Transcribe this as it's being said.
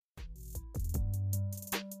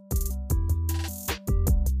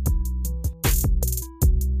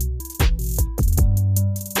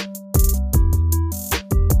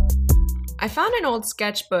found an old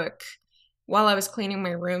sketchbook while I was cleaning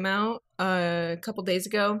my room out a couple days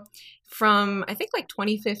ago from I think like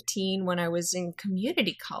 2015 when I was in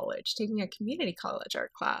community college, taking a community college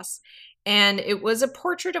art class. And it was a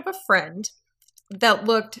portrait of a friend that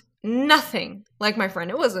looked nothing like my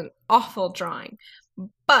friend. It was an awful drawing.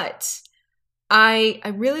 But I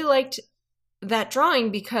really liked that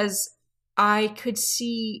drawing because I could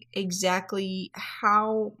see exactly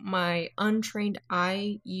how my untrained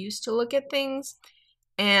eye used to look at things.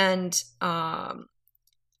 And I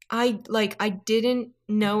didn't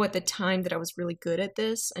know at the time that I was really good at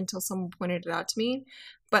this until someone pointed it out to me.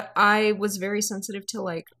 But I was very sensitive to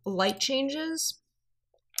like light changes,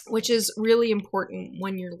 which is really important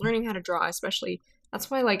when you're learning how to draw, especially that's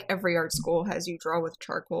why like every art school has you draw with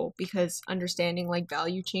charcoal because understanding like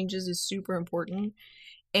value changes is super important.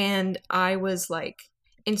 And I was like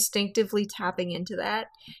instinctively tapping into that.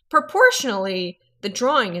 Proportionally, the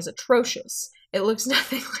drawing is atrocious. It looks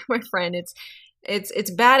nothing like my friend.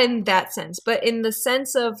 It's bad in that sense, but in the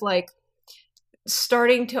sense of like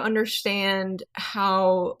starting to understand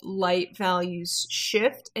how light values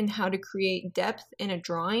shift and how to create depth in a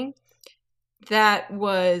drawing, that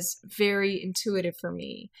was very intuitive for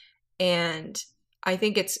me. And I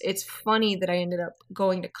think it's funny that I ended up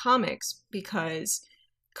going to comics because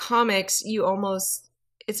comics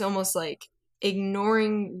it's almost like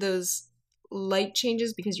ignoring those light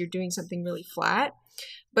changes because you're doing something really flat.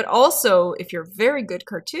 But also, if you're a very good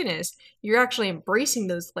cartoonist, you're actually embracing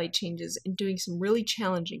those light changes and doing some really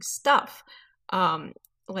challenging stuff,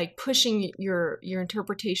 like pushing your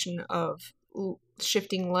interpretation of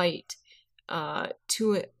shifting light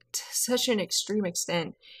to such an extreme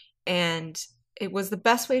extent. And it was the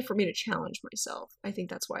best way for me to challenge myself. I think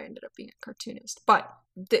that's why I ended up being a cartoonist. But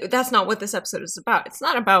that's not what this episode is about. It's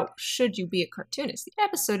not about should you be a cartoonist. The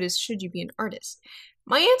episode is should you be an artist.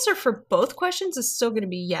 My answer for both questions is still going to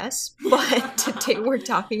be yes, but today we're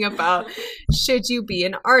talking about should you be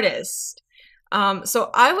an artist. So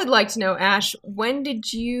I would like to know, Ash,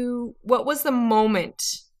 what was the moment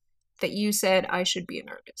that you said I should be an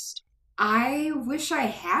artist? I wish I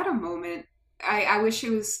had a moment. I wish it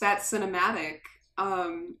was that cinematic.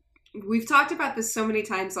 We've talked about this so many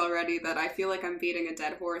times already that I feel like I'm beating a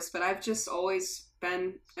dead horse, but I've just always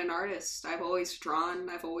been an artist. I've always drawn.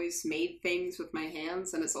 I've always made things with my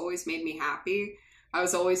hands, and it's always made me happy. I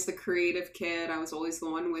was always the creative kid. I was always the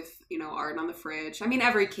one with, art on the fridge. I mean,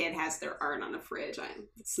 every kid has their art on the fridge.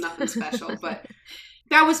 It's nothing special, but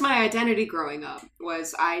that was my identity growing up,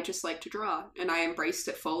 was I just like to draw, and I embraced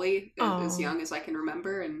it fully as Oh. young as I can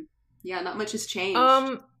remember, and yeah, not much has changed.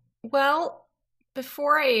 Well,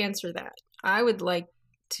 before I answer that, I would like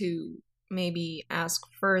to maybe ask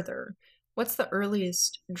further. What's the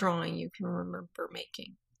earliest drawing you can remember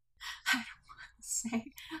making? I don't want to say.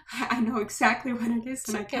 I know exactly what it is,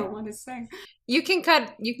 and Okay. I don't want to say. You can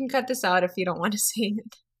cut this out if you don't want to say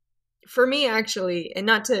it. For me, actually, and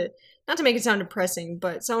not to make it sound depressing,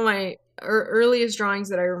 but some of my earliest drawings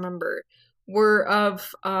that I remember were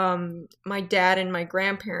of my dad and my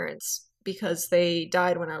grandparents because they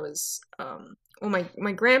died when I was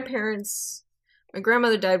my grandparents, my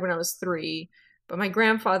grandmother died when I was 3, but my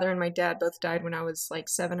grandfather and my dad both died when I was like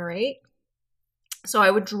 7 or 8. So I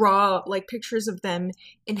would draw like pictures of them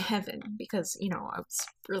in heaven because, I was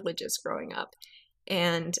religious growing up.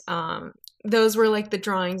 And those were like the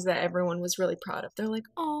drawings that everyone was really proud of. They're like,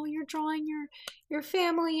 "Oh, you're drawing your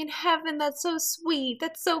family in heaven. That's so sweet.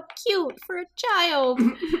 That's so cute for a child."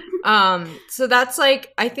 So that's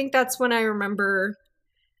like I think that's when I remember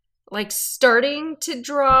like starting to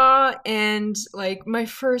draw and like my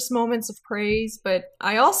first moments of praise, but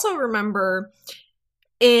I also remember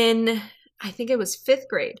in I think it was 5th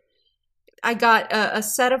grade. I got a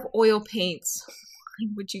set of oil paints.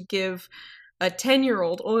 Would you give a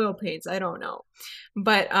 10-year-old oil paints? I don't know.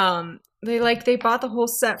 But they bought the whole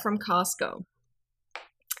set from Costco.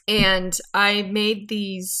 And I made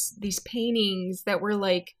these paintings that were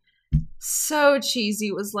like so cheesy.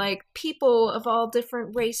 It was like people of all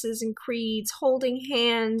different races and creeds holding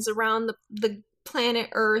hands around the planet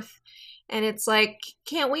Earth. And it's like,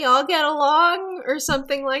 can't we all get along or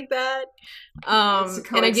something like that?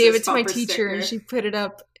 And I gave it to my teacher sticker. And she put it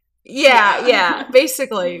up. Yeah,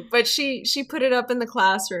 basically. But she put it up in the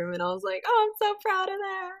classroom and I was like, oh, I'm so proud of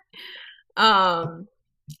that.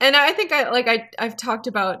 And I think I've talked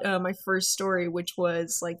about my first story, which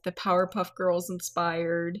was like the Powerpuff Girls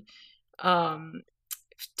inspired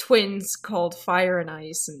twins called Fire and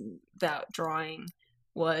Ice, and that drawing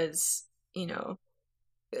was,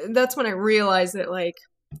 that's when I realized that like,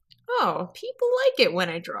 oh, people like it when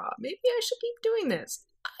I draw. Maybe I should keep doing this.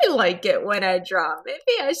 I I like it when I draw. Maybe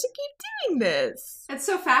I should keep doing this. It's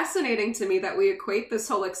so fascinating to me that we equate this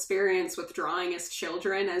whole experience with drawing as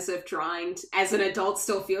children as if drawing as an adult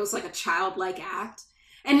still feels like a childlike act.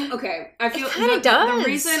 And okay, I feel it kind of does. The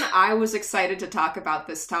reason I was excited to talk about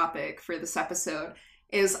this topic for this episode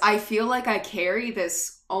is I feel like I carry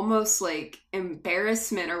this almost like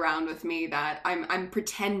embarrassment around with me that I'm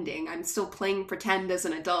pretending. I'm still playing pretend as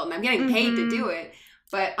an adult and I'm getting paid to do it.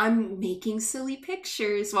 But I'm making silly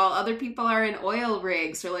pictures while other people are in oil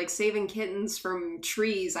rigs or like saving kittens from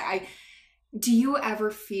trees. Do you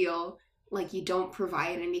ever feel like you don't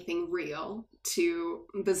provide anything real to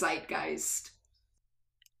the zeitgeist?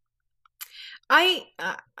 I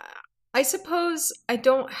suppose I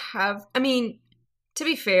don't have, I mean, to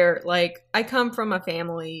be fair, like I come from a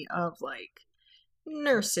family of like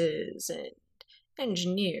nurses and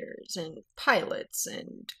engineers and pilots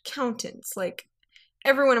and accountants. Like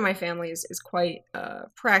everyone in my family is quite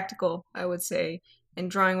practical, I would say, and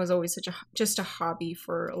drawing was always just a hobby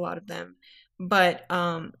for a lot of them. But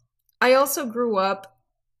I also grew up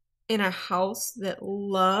in a house that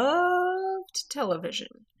loved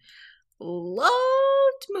television,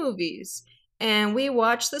 loved movies, and we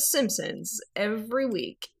watched The Simpsons every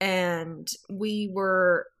week, and we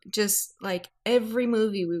were just like every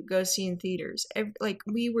movie we would go see in theaters. Like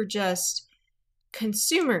we were just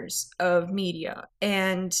consumers of media,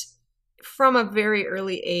 and from a very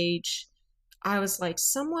early age I was like,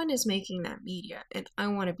 someone is making that media and I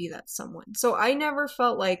want to be that someone. So I never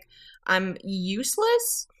felt like I'm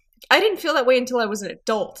useless. I didn't feel that way until I was an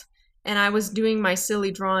adult and I was doing my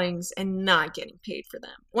silly drawings and not getting paid for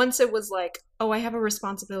them. Once it was like, oh, I have a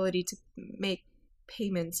responsibility to make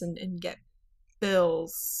payments and get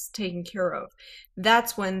bills taken care of,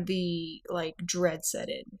 that's when the like dread set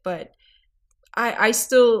in. But I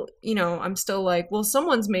still, I'm still like, well,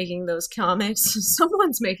 someone's making those comics,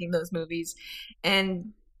 someone's making those movies,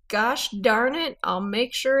 and gosh darn it, I'll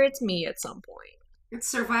make sure it's me at some point. It's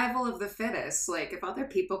survival of the fittest. Like, if other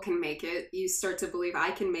people can make it, you start to believe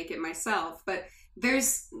I can make it myself. But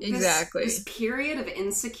there's this period of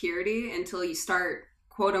insecurity until you start,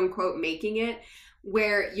 quote unquote, making it,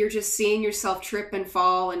 where you're just seeing yourself trip and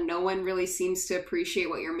fall, and no one really seems to appreciate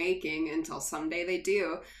what you're making until someday they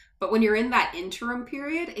do. But when you're in that interim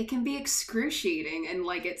period, it can be excruciating, and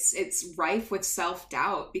like it's rife with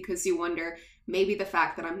self-doubt because you wonder, maybe the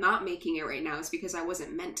fact that I'm not making it right now is because I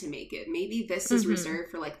wasn't meant to make it. Maybe this is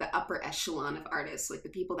reserved for like the upper echelon of artists, like the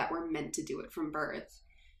people that were meant to do it from birth.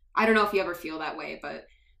 I don't know if you ever feel that way, but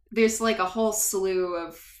there's like a whole slew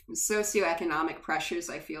of socioeconomic pressures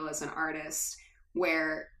I feel as an artist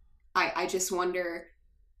where I just wonder,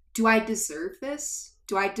 do I deserve this?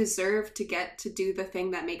 Do I deserve to get to do the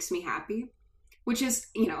thing that makes me happy? Which is,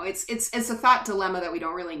 it's a thought dilemma that we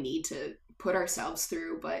don't really need to put ourselves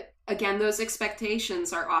through. But again, those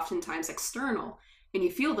expectations are oftentimes external, and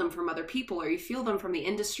you feel them from other people or you feel them from the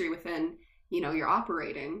industry within, you're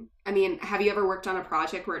operating. I mean, have you ever worked on a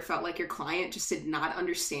project where it felt like your client just did not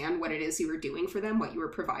understand what it is you were doing for them, what you were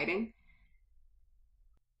providing?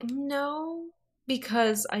 No,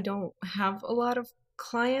 because I don't have a lot of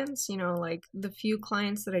clients, like the few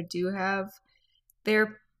clients that I do have,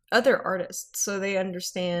 they're other artists, so they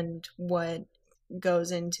understand what goes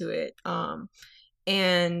into it.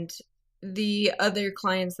 And the other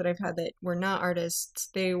clients that I've had that were not artists,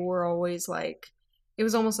 they were always like, it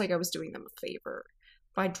was almost like I was doing them a favor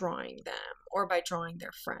by drawing them or by drawing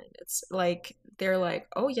their friend. It's like, they're like,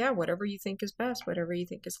 oh yeah, whatever you think is best, whatever you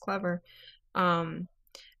think is clever. I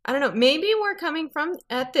don't know, maybe we're coming from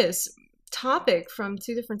at this topic from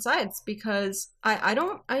two different sides, because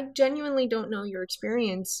I genuinely don't know your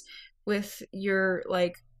experience with your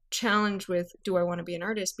like challenge with, do I want to be an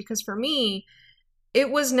artist? Because for me, it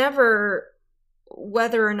was never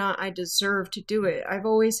whether or not I deserve to do it. I've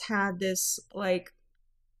always had this like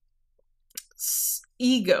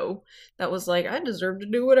ego that was like, I deserve to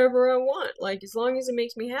do whatever I want. Like, as long as it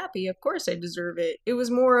makes me happy, of course I deserve it. It was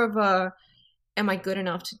more of a, am I good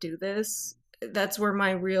enough to do this? That's where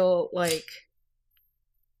my real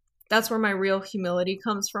humility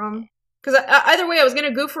comes from. Because either way, I was going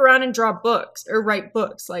to goof around and draw books or write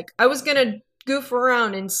books. Like, I was going to goof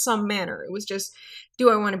around in some manner. It was just,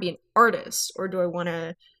 do I want to be an artist, or do I want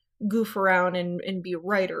to goof around and be a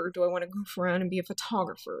writer? Or do I want to goof around and be a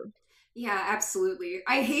photographer? Yeah, absolutely.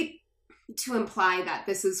 I hate to imply that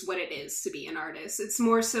this is what it is to be an artist. It's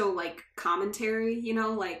more so like commentary,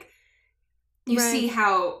 like, you see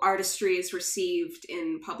how artistry is received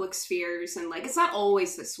in public spheres, and like, it's not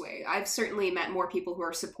always this way. I've certainly met more people who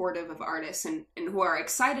are supportive of artists and who are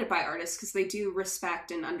excited by artists because they do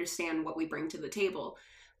respect and understand what we bring to the table.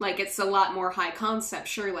 Like, it's a lot more high concept.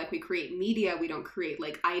 Sure, like, we create media, we don't create,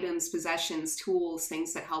 like, items, possessions, tools,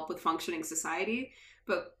 things that help with functioning society.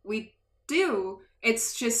 But we do.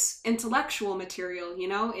 It's just intellectual material, you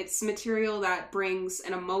know? It's material that brings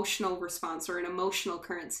an emotional response or an emotional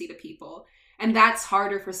currency to people. And that's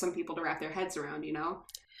harder for some people to wrap their heads around, you know?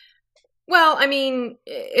 Well, I mean,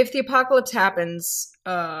 if the apocalypse happens,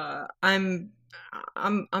 I'm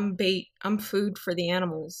bait. I'm food for the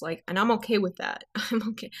animals. Like, and I'm okay with that. I'm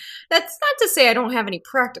okay. That's not to say I don't have any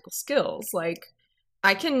practical skills. Like,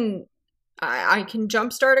 I can I can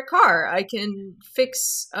jumpstart a car. I can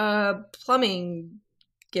fix plumbing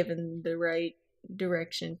given the right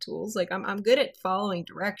direction tools. Like, I'm good at following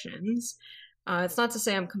directions. It's not to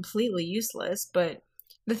say I'm completely useless, but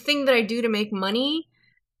the thing that I do to make money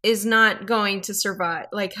is not going to survive,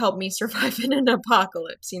 like, help me survive in an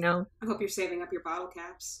apocalypse, you know? I hope you're saving up your bottle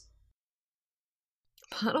caps.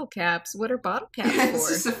 Bottle caps? What are bottle caps It's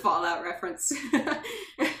for? just a Fallout reference.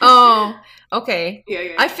 Oh, okay.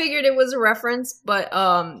 Yeah. I figured it was a reference, but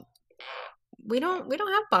we don't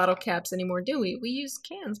have bottle caps anymore, do we? We use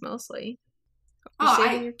cans mostly. You're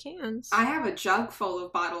saving your cans. I have a jug full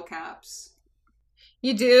of bottle caps.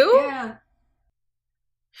 You do? Yeah.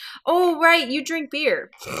 Oh, right, you drink beer.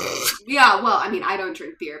 Yeah, well, I mean, I don't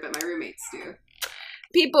drink beer, but my roommates do.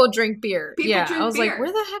 People drink beer. People yeah, drink I was beer. like,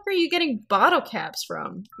 where the heck are you getting bottle caps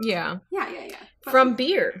from? Yeah. Yeah. From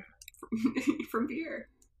beer. From beer.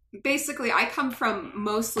 Basically, I come from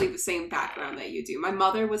mostly the same background that you do. My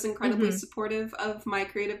mother was incredibly supportive of my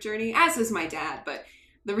creative journey, as is my dad, but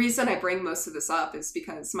the reason I bring most of this up is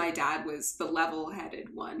because my dad was the level-headed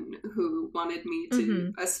one who wanted me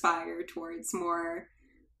to aspire towards more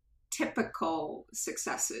typical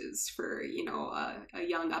successes for, you know, a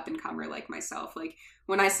young up-and-comer like myself. Like,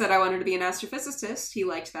 when I said I wanted to be an astrophysicist, he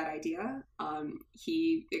liked that idea.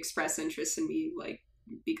 He expressed interest in me, like,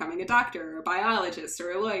 becoming a doctor or a biologist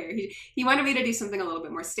or a lawyer. He wanted me to do something a little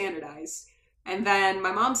bit more standardized. And then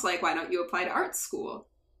my mom's like, why don't you apply to art school?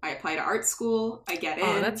 I apply to art school, I get in.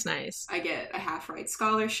 Oh, that's nice. I get a half-right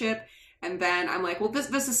scholarship. And then I'm like, well,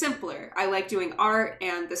 this is simpler. I like doing art,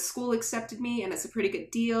 and the school accepted me, and it's a pretty good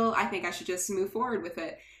deal. I think I should just move forward with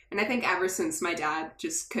it. And I think ever since my dad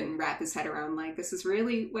just couldn't wrap his head around, like, this is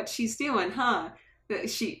really what she's doing, huh? That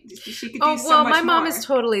she could do so much more. Oh, well, my mom is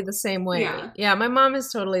totally the same way. Yeah, my mom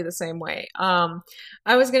is totally the same way. I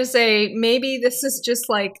was going to say, maybe this is just,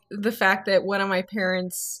 like, the fact that one of my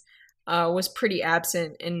parents was pretty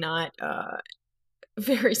absent and not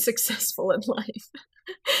very successful in life.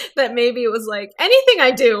 That maybe it was like, anything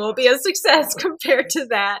I do will be a success compared to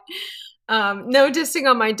that. No dissing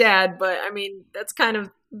on my dad, but I mean, that's kind of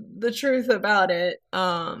the truth about it.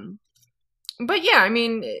 But yeah, I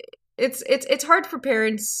mean, it's hard for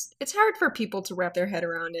parents. It's hard for people to wrap their head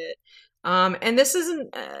around it. And this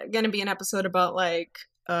isn't going to be an episode about, like,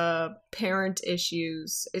 parent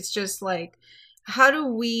issues. It's just like, how do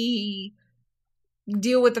we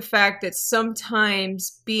deal with the fact that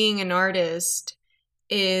sometimes being an artist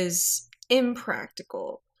is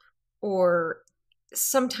impractical or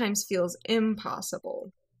sometimes feels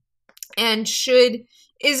impossible? And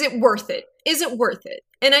is it worth it? Is it worth it?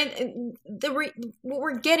 And what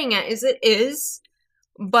we're getting at is it is,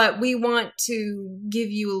 but we want to give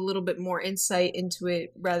you a little bit more insight into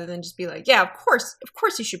it rather than just be like, yeah, of course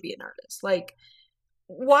you should be an artist. Like,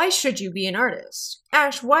 why should you be an artist?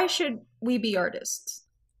 Ash, why should we be artists?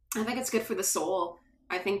 I think it's good for the soul.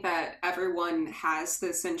 I think that everyone has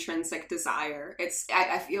this intrinsic desire.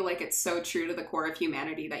 I feel like it's so true to the core of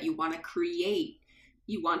humanity that you want to create.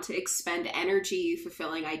 You want to expend energy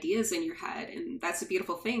fulfilling ideas in your head. And that's a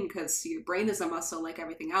beautiful thing because your brain is a muscle like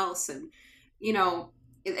everything else. And, you know,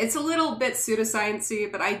 it's a little bit pseudoscience-y,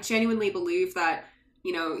 but I genuinely believe that,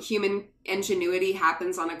 you know, human ingenuity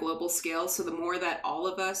happens on a global scale. So the more that all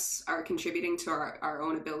of us are contributing to our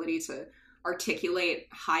own ability to articulate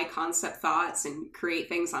high concept thoughts and create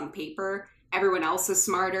things on paper, everyone else is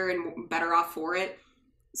smarter and better off for it.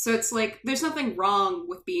 So it's like, there's nothing wrong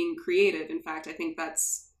with being creative. In fact, I think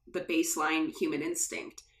that's the baseline human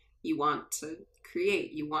instinct. You want to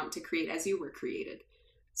create. You want to create as you were created.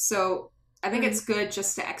 So I think it's good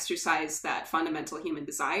just to exercise that fundamental human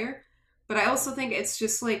desire. But I also think it's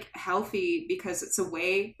just, like, healthy because it's a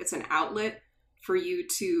way, it's an outlet for you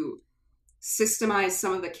to systemize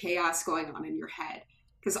some of the chaos going on in your head.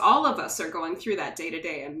 Because all of us are going through that day to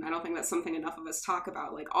day, and I don't think that's something enough of us talk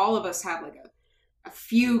about. Like, all of us have, like, a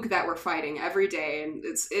fugue that we're fighting every day, and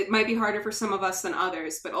it might be harder for some of us than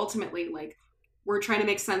others, but ultimately, like, we're trying to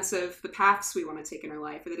make sense of the paths we want to take in our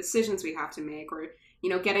life, or the decisions we have to make, or, you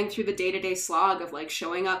know, getting through the day-to-day slog of, like,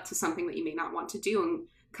 showing up to something that you may not want to do, and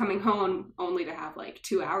coming home only to have like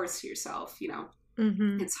 2 hours to yourself,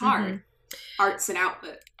 Mm-hmm. it's Mm-hmm. hard. Art's an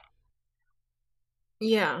outlet.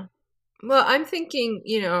 Yeah. Well, I'm thinking,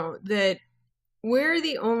 that we're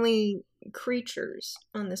the only creatures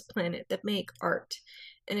on this planet that make art.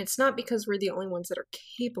 And it's not because we're the only ones that are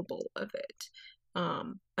capable of it.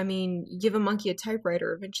 I mean, give a monkey a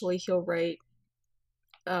typewriter, eventually he'll write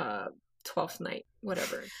Twelfth Night,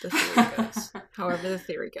 whatever the theory goes. However the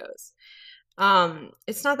theory goes.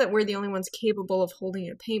 It's not that we're the only ones capable of holding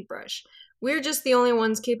a paintbrush. We're just the only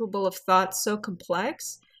ones capable of thoughts so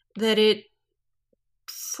complex that it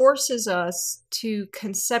forces us to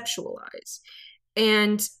conceptualize.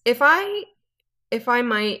 And if I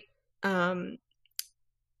might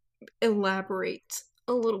elaborate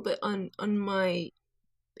a little bit on my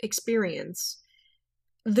experience,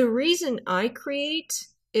 the reason I create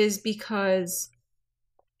is because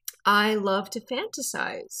I love to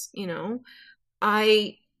fantasize,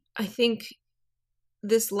 I think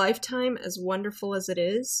this lifetime, as wonderful as it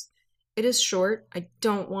is short. I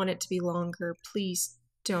don't want it to be longer. Please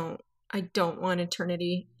don't. I don't want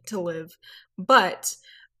eternity to live. But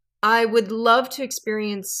I would love to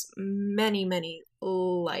experience many, many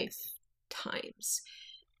lifetimes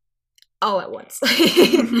all at once.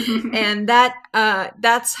 And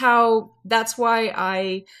that's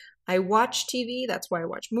why I watch TV, that's why I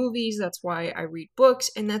watch movies, that's why I read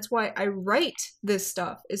books, and that's why I write this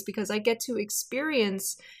stuff, is because I get to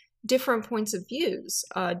experience different points of views,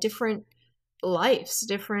 different lives,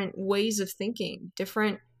 different ways of thinking,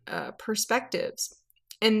 different perspectives.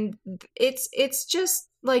 And it's just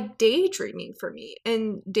like daydreaming for me.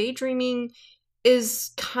 And daydreaming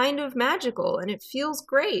is kind of magical, and it feels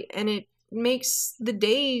great, and it makes the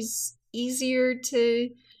days easier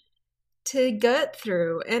to get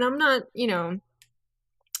through. And I'm not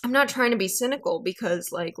trying to be cynical,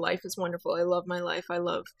 because like life is wonderful. I love my life. I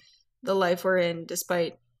love the life we're in,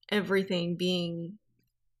 despite everything being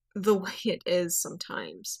the way it is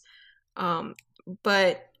sometimes.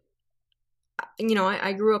 But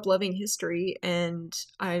I grew up loving history, and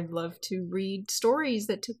I love to read stories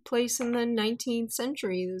that took place in the 19th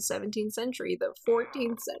century, the 17th century, the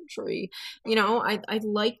 14th century. I'd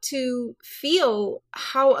like to feel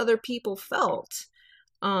how other people felt.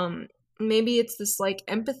 Maybe it's this like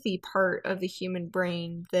empathy part of the human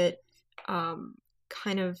brain that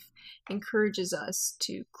kind of encourages us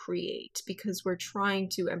to create, because we're trying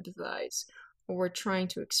to empathize, or we're trying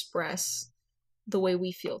to express the way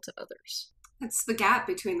we feel to others. It's the gap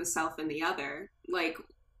between the self and the other. Like,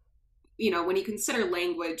 when you consider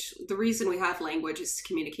language, the reason we have language is to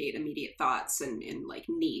communicate immediate thoughts and like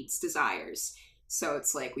needs, desires. So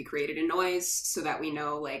it's like we created a noise so that we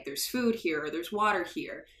know like there's food here or there's water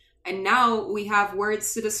here. And now we have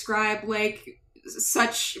words to describe like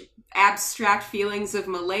such abstract feelings of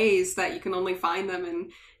malaise that you can only find them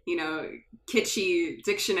in, kitschy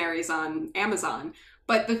dictionaries on Amazon.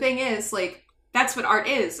 But the thing is, like, that's what art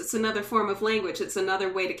is. It's another form of language. It's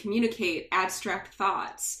another way to communicate abstract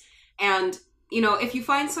thoughts. And, if you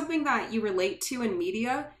find something that you relate to in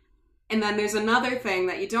media, and then there's another thing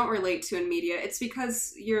that you don't relate to in media, it's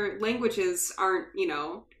because your languages aren't,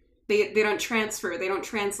 they don't transfer, they don't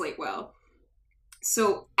translate well.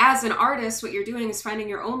 So as an artist, what you're doing is finding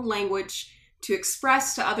your own language to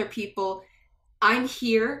express to other people, I'm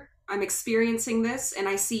here, I'm experiencing this, and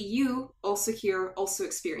I see you also here, also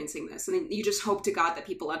experiencing this. And you just hope to God that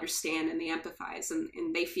people understand and they empathize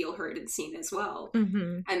and they feel heard and seen as well.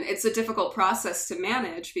 Mm-hmm. And it's a difficult process to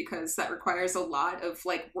manage, because that requires a lot of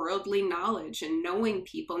like worldly knowledge and knowing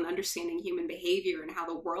people and understanding human behavior and how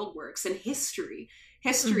the world works, and history.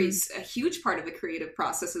 History's a huge part of the creative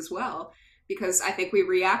process as well, because I think we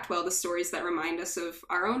react well to stories that remind us of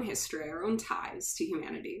our own history, our own ties to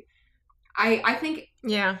humanity. I think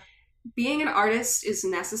being an artist is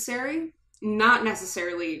necessary, not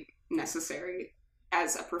necessarily necessary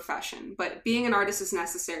as a profession, but being an artist is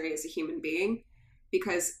necessary as a human being,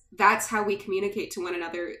 because that's how we communicate to one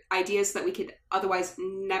another ideas that we could otherwise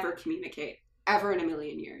never communicate ever in a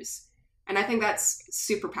million years. And I think that's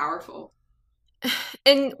super powerful.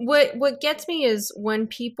 And what gets me is when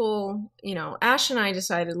people, Ash and I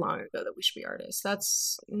decided long ago that we should be artists.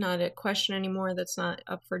 That's not a question anymore. That's not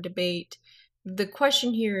up for debate. The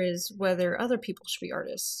question here is whether other people should be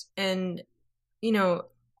artists. And,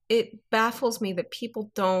 it baffles me that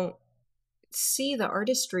people don't see the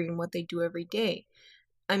artistry in what they do every day.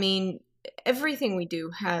 I mean, everything we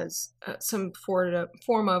do has some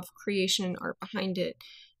form of creation and art behind it.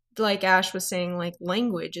 Like Ash was saying, like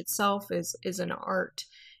language itself is an art,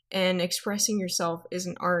 and expressing yourself is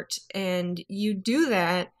an art. And you do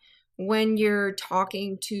that when you're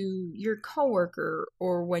talking to your coworker,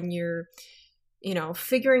 or when you're,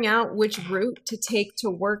 figuring out which route to take to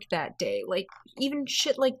work that day. Like, even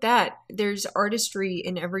shit like that, there's artistry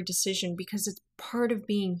in every decision because it's part of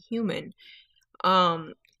being human.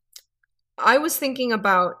 I was thinking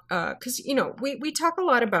about, because, we talk a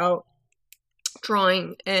lot about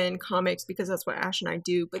drawing and comics because that's what Ash and I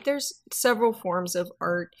do, but there's several forms of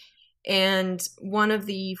art. And one of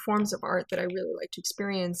the forms of art that I really like to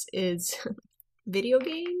experience is video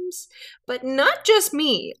games, but not just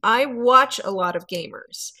me. I watch a lot of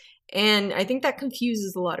gamers, and I think that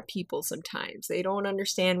confuses a lot of people sometimes. They don't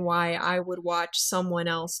understand why I would watch someone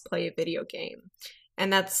else play a video game.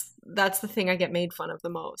 And that's the thing I get made fun of the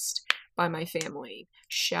most by my family.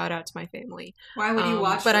 Shout out to my family. Why would you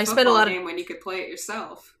watch but a I spend a lot game when you could play it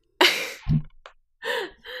yourself?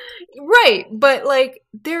 Right, but like,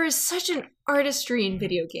 there is such an artistry in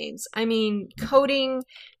video games. I mean, coding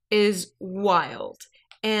is wild,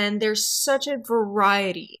 and there's such a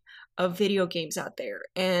variety of video games out there.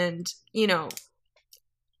 And,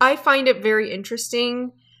 I find it very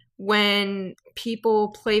interesting when people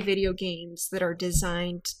play video games that are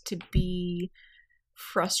designed to be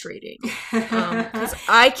frustrating, because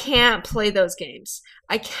I can't play those games.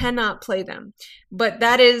 I cannot play them. But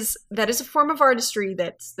that is a form of artistry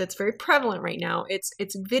that's very prevalent right now.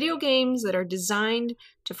 It's video games that are designed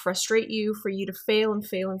to frustrate you, for you to fail and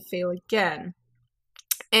fail and fail again.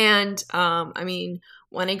 And I mean,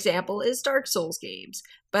 one example is Dark Souls games,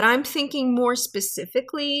 but I'm thinking more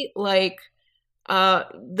specifically like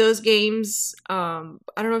those games. I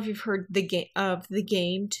don't know if you've heard of the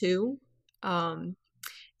Game 2.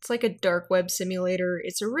 It's like a dark web simulator.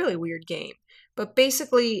 It's a really weird game. But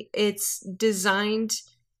basically, it's designed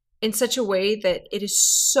in such a way that it is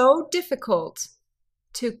so difficult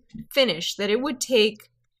to finish that it would take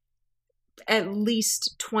at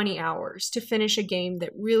least 20 hours to finish a game that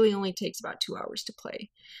really only takes about 2 hours to play.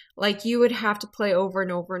 Like, you would have to play over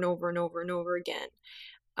and over and over and over and over again.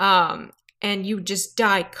 And you just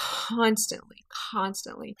die constantly.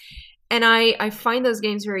 And I find those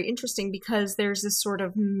games very interesting because there's this sort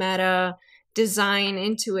of meta design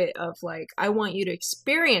into it of like, I want you to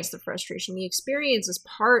experience the frustration. The experience is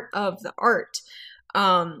part of the art.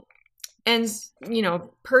 And,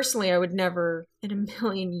 personally, I would never in a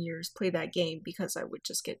million years play that game because I would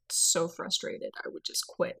just get so frustrated. I would just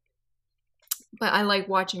quit. But I like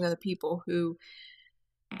watching other people who,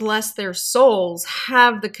 bless their souls,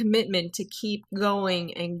 have the commitment to keep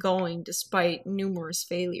going and going despite numerous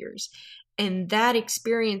failures. And that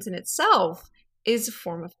experience in itself is a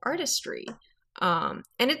form of artistry. And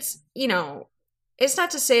it's, it's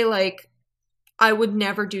not to say like I would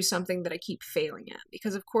never do something that I keep failing at,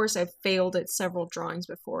 because of course I've failed at several drawings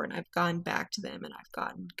before and I've gone back to them and I've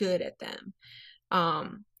gotten good at them.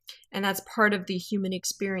 And that's part of the human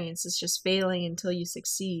experience, is just failing until you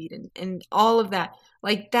succeed, and all of that.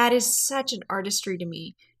 Like, that is such an artistry to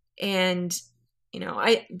me. And,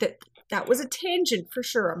 that was a tangent for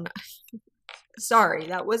sure. I'm not sorry,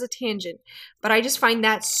 that was a tangent. But I just find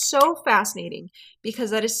that so fascinating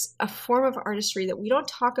because that is a form of artistry that we don't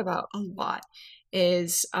talk about a lot,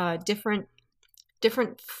 is different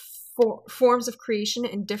forms of creation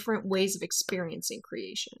and different ways of experiencing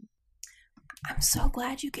creation. I'm so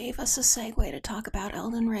glad you gave us a segue to talk about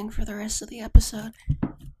Elden Ring for the rest of the episode.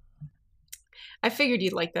 I figured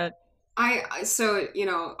you'd like that. I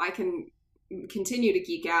can continue to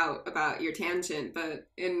geek out about your tangent, but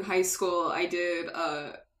in high school I did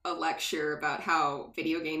a lecture about how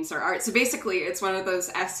video games are art. So basically it's one of those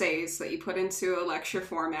essays that you put into a lecture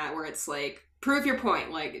format where it's like, prove your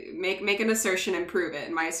point, like make an assertion and prove it.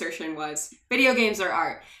 And my assertion was video games are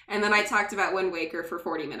art. And then I talked about Wind Waker for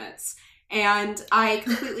 40 minutes. And I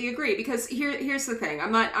completely agree, because here's the thing.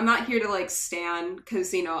 I'm not here to like stan,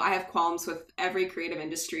 because I have qualms with every creative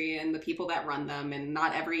industry and the people that run them, and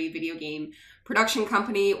not every video game production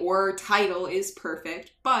company or title is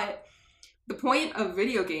perfect. But the point of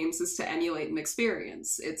video games is to emulate an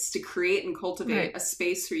experience. It's to create and cultivate a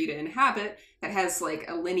space for you to inhabit that has like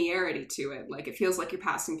a linearity to it. Like, it feels like you're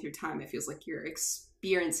passing through time. It feels like you're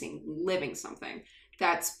experiencing, living something.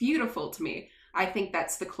 That's beautiful to me. I think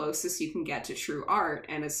that's the closest you can get to true art.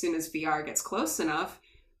 And as soon as VR gets close enough,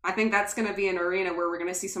 I think that's going to be an arena where we're going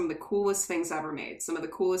to see some of the coolest things ever made, some of the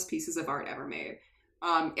coolest pieces of art ever made.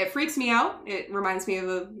 It freaks me out. It reminds me of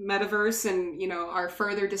the metaverse and, our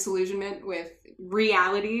further disillusionment with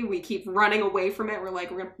reality. We keep running away from it. We're like,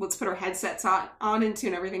 let's put our headsets on and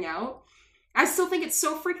tune everything out. I still think it's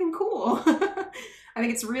so freaking cool. I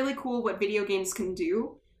think it's really cool what video games can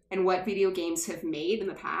do and what video games have made in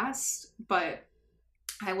the past, but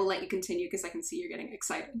I will let you continue because I can see you're getting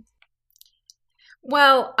excited.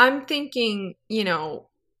 Well, I'm thinking,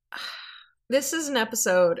 this is an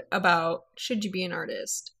episode about should you be an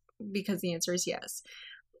artist? Because the answer is yes.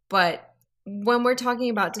 But when we're talking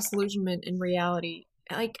about disillusionment and reality,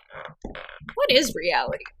 like, what is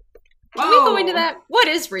reality? Can we go into that? What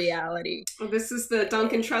is reality? Well, this is the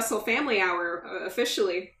Duncan Trussell Family Hour,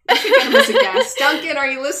 officially. I should get him as a guest. Duncan, are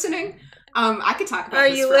you listening? I could talk about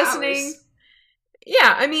this for listening? Hours.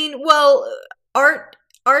 Yeah, I mean, well, art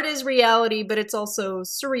is reality, but it's also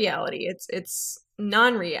surreality. It's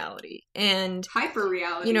non-reality and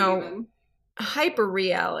hyper-reality. Even.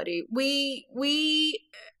 Hyper-reality. We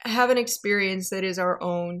have an experience that is our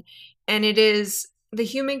own, and it is the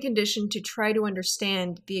human condition to try to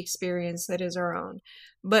understand the experience that is our own.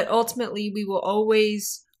 But ultimately, we will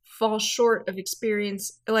always fall short of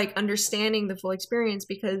understanding the full experience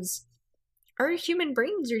because our human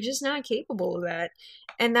brains are just not capable of that.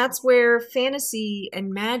 And that's where fantasy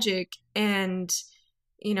and magic and,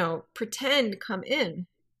 pretend come in.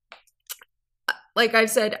 Like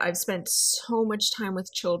I've said, I've spent so much time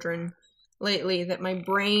with children lately that my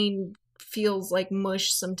brain feels like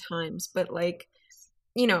mush sometimes. But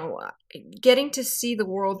getting to see the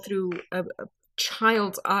world through a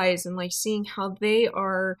child's eyes and seeing how they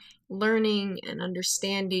are learning and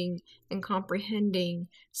understanding and comprehending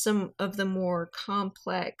some of the more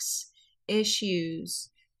complex issues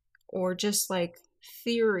or just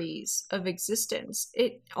theories of existence,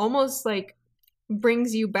 it almost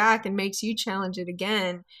brings you back and makes you challenge it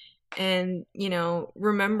again and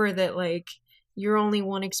remember that you're only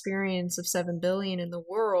one experience of 7 billion in the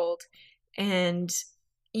world, and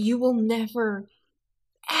you will never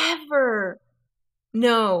ever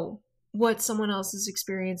know what someone else's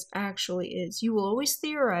experience actually is. You will always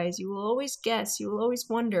theorize, you will always guess, you will always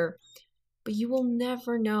wonder, but you will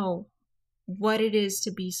never know what it is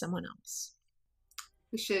to be someone else.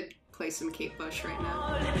 We should play some Kate Bush right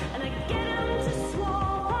now.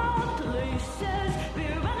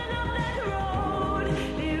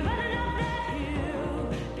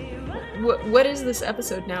 What is this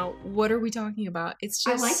episode now? What are we talking about? It's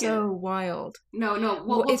just wild. No,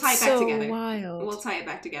 we'll tie it back together. Wild. We'll tie it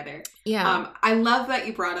back together. Yeah. I love that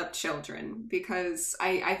you brought up children because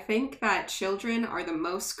I think that children are the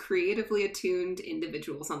most creatively attuned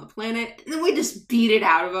individuals on the planet, and we just beat it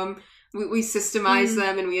out of them. We systemize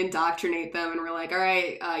them and we indoctrinate them, and we're like, all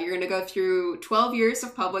right, you're going to go through 12 years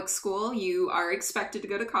of public school. You are expected to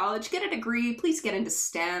go to college, get a degree, please get into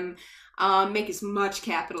STEM. Make as much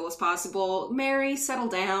capital as possible, marry, settle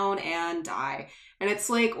down, and die. And it's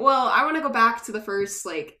well, I want to go back to the first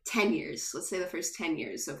 10 years, let's say the first 10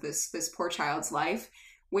 years of this poor child's life,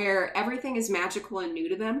 where everything is magical and new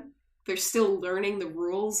to them. They're still learning the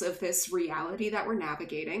rules of this reality that we're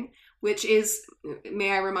navigating, which is,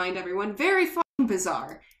 may I remind everyone, very fucking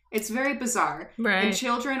bizarre. It's very bizarre. Right. And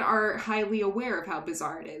children are highly aware of how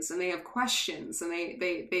bizarre it is, and they have questions, and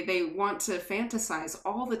they want to fantasize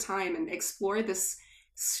all the time and explore this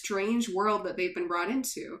strange world that they've been brought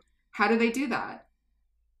into. How do they do that?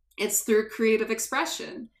 It's through creative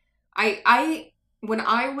expression. When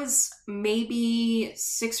I was maybe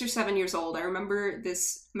 6 or 7 years old, I remember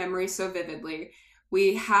this memory so vividly.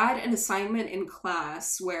 We had an assignment in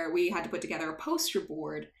class where we had to put together a poster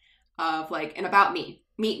board of an about me.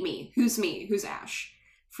 Meet me. Who's Ash?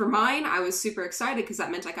 For mine, I was super excited because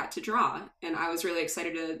that meant I got to draw. And I was really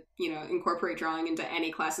excited to, incorporate drawing into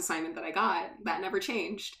any class assignment that I got. That never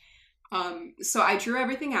changed. So I drew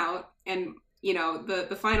everything out. And,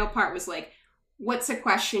 the final part was what's a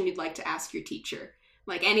question you'd like to ask your teacher?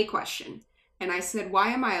 Any question. And I said, why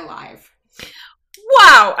am I alive?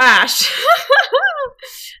 Wow, Ash.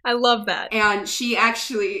 I love that. And she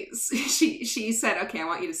actually, she said, okay, I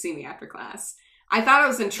want you to see me after class. I thought I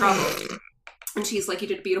was in trouble. And she's like, you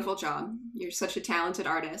did a beautiful job. You're such a talented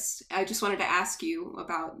artist. I just wanted to ask you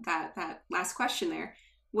about that last question there.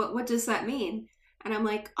 What does that mean? And I'm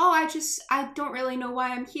like, oh, I don't really know why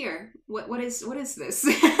I'm here. What is this?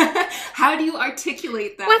 How do you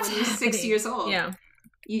articulate that when you're 6 years old? Yeah.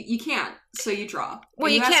 You can't. So you draw.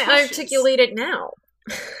 Well, you can't articulate it now.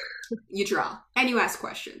 You draw and you ask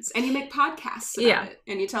questions and you make podcasts about it,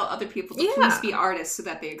 and you tell other people to please be artists so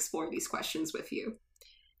that they explore these questions with you.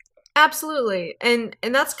 Absolutely. And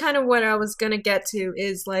that's kind of what I was going to get to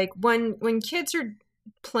is when kids are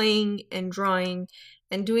playing and drawing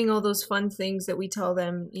and doing all those fun things that we tell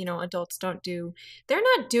them, adults don't do, they're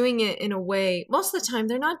not doing it in a way, most of the time,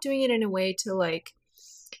 they're not doing it in a way to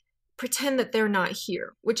pretend that they're not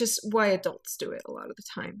here, which is why adults do it a lot of the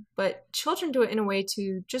time. But children do it in a way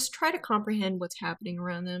to just try to comprehend what's happening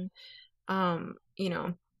around them.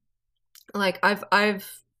 I've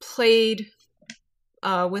played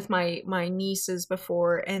with my nieces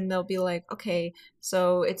before, and they'll be like, okay,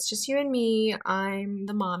 so it's just you and me. I'm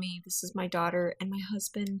the mommy. This is my daughter, and my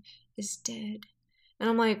husband is dead. And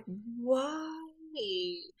I'm like, why?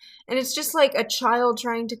 And it's just like a child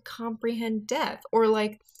trying to comprehend death, or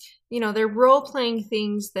like, they're role playing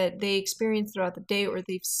things that they experience throughout the day or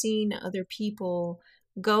they've seen other people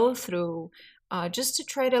go through, just to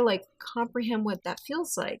try to like comprehend what that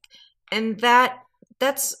feels like. And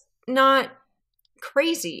that's not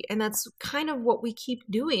crazy. And that's kind of what we keep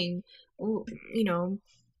doing,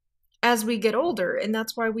 as we get older. And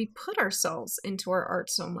that's why we put ourselves into our art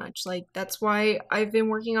so much. Like, that's why I've been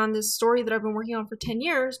working on this story that I've been working on for 10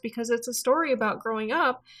 years, because it's a story about growing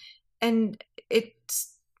up. And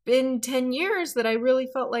it's been 10 years that I really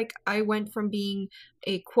felt like I went from being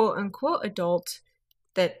a quote unquote adult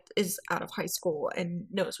that is out of high school and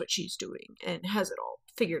knows what she's doing and has it all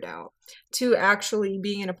figured out, to actually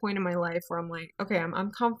being in a point in my life where I'm like, okay,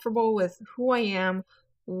 I'm comfortable with who I am,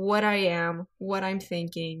 what I'm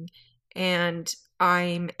thinking, and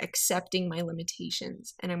I'm accepting my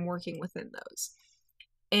limitations and I'm working within those.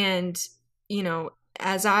 And,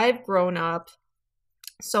 as I've grown up,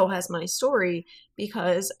 so has my story,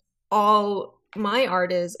 because all my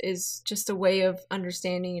art is just a way of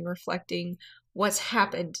understanding and reflecting what's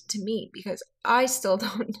happened to me, because I still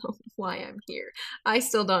don't know why I'm here. I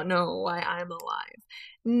still don't know why I'm alive.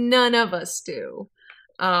 None of us do.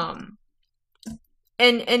 And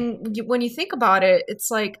when you think about it, it's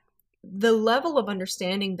like the level of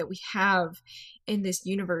understanding that we have in this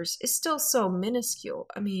universe is still so minuscule.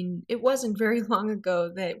 I mean, it wasn't very long ago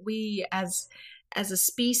that we as a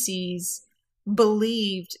species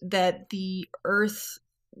believed that the earth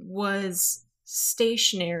was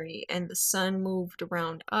stationary and the sun moved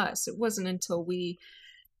around us. It wasn't until we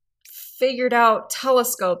figured out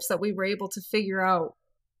telescopes that we were able to figure out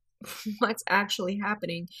what's actually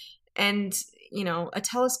happening. And, a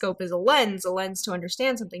telescope is a lens to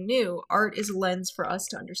understand something new. Art is a lens for us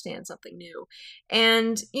to understand something new.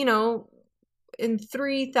 And, in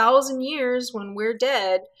 3,000 years, when we're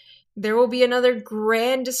dead, there will be another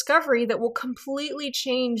grand discovery that will completely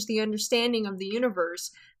change the understanding of the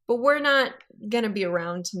universe. But we're not going to be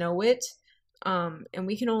around to know it. And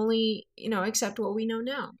we can only, accept what we know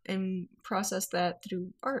now and process that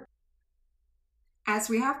through art. As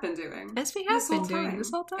we have been doing. As we have been doing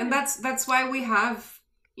this whole time. And that's why we have,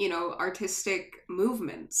 artistic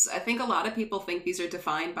movements. I think a lot of people think these are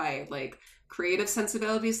defined by, like, creative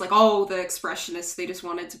sensibilities. Like, oh, the Expressionists, they just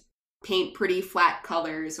wanted to paint pretty flat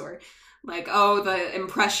colors, or like, oh, the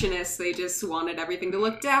Impressionists, they just wanted everything to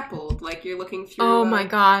look dappled, like you're looking through. Oh my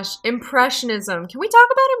gosh, Impressionism. Can we talk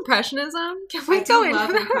about Impressionism? I do love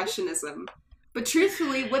Impressionism. But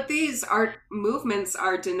truthfully, what these art movements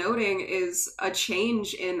are denoting is a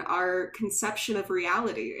change in our conception of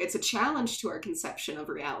reality. It's a challenge to our conception of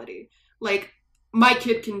reality. Like, my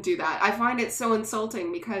kid can do that. I find it so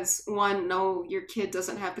insulting because, one, no, your kid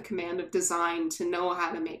doesn't have the command of design to know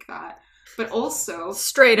how to make that. But also,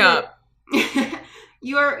 straight up,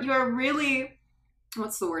 you're really,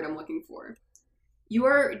 what's the word I'm looking for?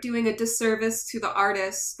 You're doing a disservice to the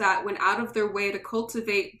artists that went out of their way to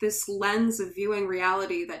cultivate this lens of viewing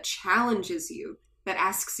reality that challenges you, that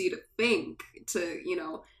asks you to think, to,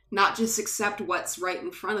 not just accept what's right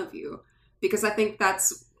in front of you. Because I think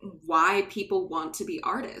that's why people want to be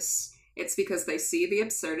artists. It's because they see the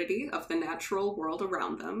absurdity of the natural world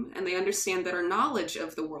around them, and they understand that our knowledge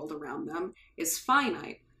of the world around them is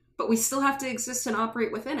finite. But we still have to exist and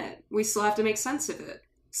operate within it. We still have to make sense of it.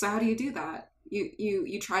 So how do you do that?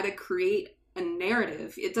 You try to create a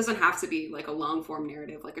narrative. It doesn't have to be like a long form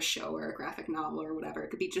narrative, like a show or a graphic novel or whatever. It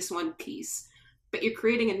could be just one piece. But you're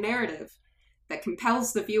creating a narrative that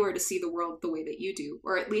compels the viewer to see the world the way that you do,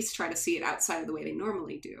 or at least try to see it outside of the way they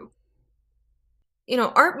normally do.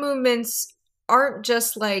 Art movements aren't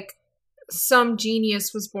just like some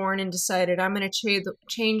genius was born and decided, I'm going to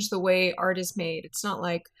change the way art is made. It's not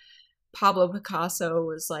like Pablo Picasso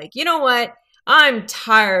was like, you know what? I'm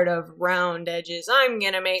tired of round edges. I'm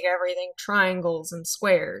going to make everything triangles and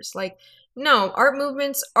squares. Like, no, art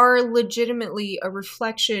movements are legitimately a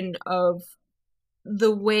reflection of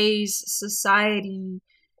the ways society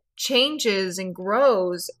changes and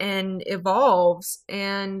grows and evolves.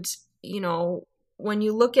 And, when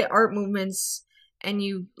you look at art movements and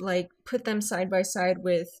you like put them side by side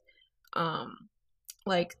with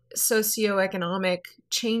like socioeconomic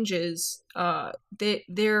changes,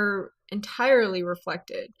 they're entirely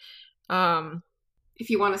reflected. If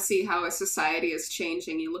you want to see how a society is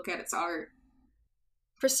changing, you look at its art.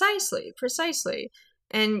 Precisely.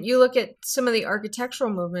 And you look at some of the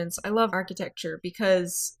architectural movements. I love architecture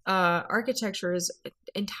because architecture is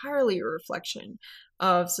entirely a reflection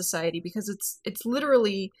of society, because it's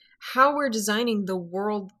literally how we're designing the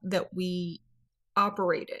world that we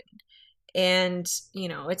operate in. And, you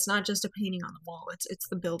know, it's not just a painting on the wall, it's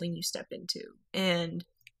the building you step into. And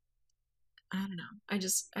I don't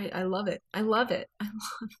know. I love it. I love it. I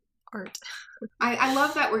love art. I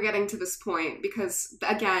love that we're getting to this point because,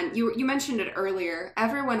 again, you mentioned it earlier.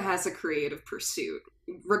 Everyone has a creative pursuit,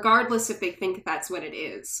 regardless if they think that's what it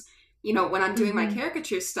is. You know, when I'm doing my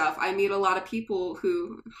caricature stuff, I meet a lot of people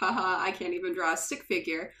who, I can't even draw a stick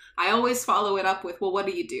figure. I always follow it up with, well, what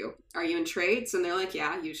do you do? Are you in trades? And they're like,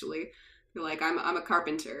 yeah, usually. They're like, I'm a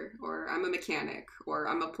carpenter, or I'm a mechanic, or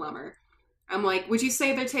I'm a plumber. I'm like, would you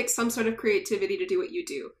say there takes some sort of creativity to do what you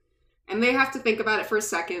do? And they have to think about it for a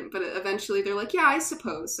second, but eventually they're like, yeah, I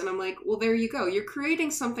suppose. And I'm like, well, there you go. You're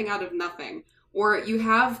creating something out of nothing. Or you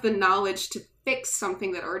have the knowledge to fix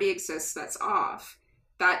something that already exists that's off.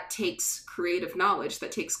 That takes creative knowledge.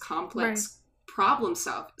 That takes complex problem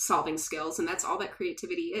solving skills. And that's all that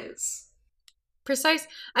creativity is. Precise.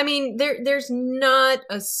 I mean, there's not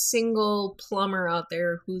a single plumber out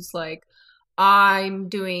there who's like, I'm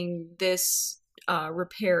doing this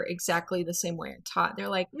repair exactly the same way I'm taught. They're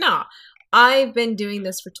like, nah, I've been doing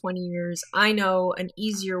this for 20 years. I know an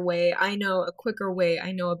easier way. I know a quicker way.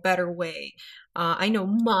 I know a better way. I know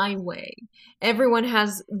my way. Everyone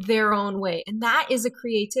has their own way. And that is a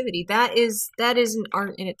creativity. That is an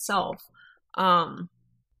art in itself.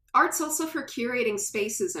 Art's also for curating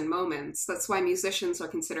spaces and moments. That's why musicians are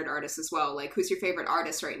considered artists as well. Like, who's your favorite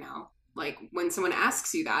artist right now? Like, when someone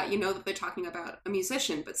asks you that, you know that they're talking about a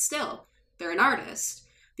musician, but still, they're an artist.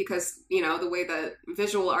 Because, you know, the way that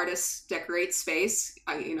visual artists decorate space,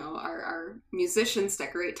 you know, our musicians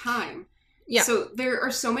decorate time. Yeah. So there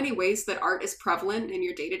are so many ways that art is prevalent in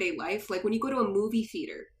your day-to-day life. Like, when you go to a movie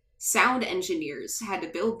theater, sound engineers had to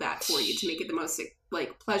build that for you to make it the most,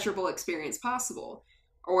 like, pleasurable experience possible.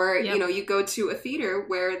 Or, you know, you go to a theater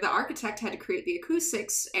where the architect had to create the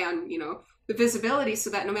acoustics and, you know, the visibility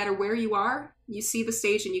so that no matter where you are, you see the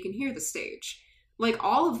stage and you can hear the stage. Like,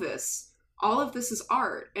 all of this is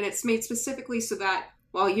art. And it's made specifically so that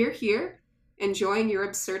while you're here enjoying your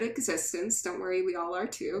absurd existence, don't worry, we all are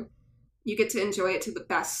too, you get to enjoy it to the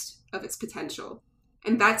best of its potential.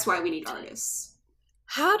 And that's why we need artists.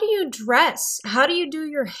 How do you dress? How do you do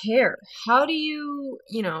your hair? How do you,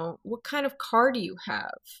 you know, what kind of car do you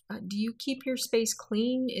have? Do you keep your space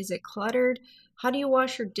clean? Is it cluttered? How do you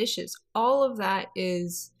wash your dishes? All of that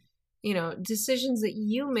is, you know, decisions that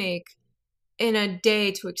you make in a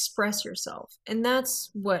day to express yourself. And that's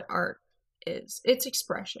what art is. It's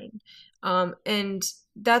expression. And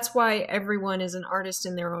that's why everyone is an artist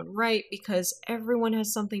in their own right, because everyone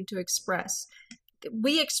has something to express.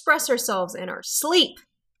 We express ourselves in our sleep,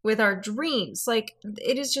 with our dreams. Like,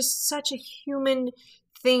 it is just such a human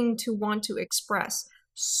thing to want to express.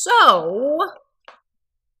 So,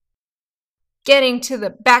 getting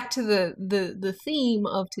to back to the theme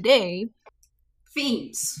of today.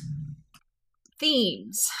 Themes.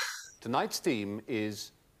 Tonight's theme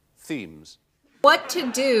is themes. What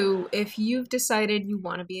to do if you've decided you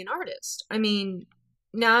want to be an artist. I mean,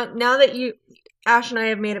 now that Ash and I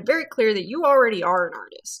have made it very clear that you already are an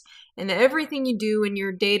artist, and that everything you do in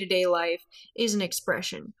your day-to-day life is an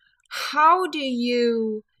expression. How do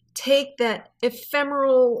you take that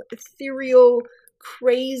ephemeral, ethereal,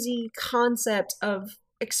 crazy concept of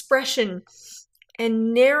expression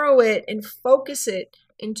and narrow it and focus it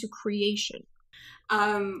into creation?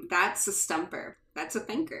 That's a stumper. That's a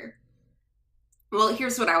thinker. Well,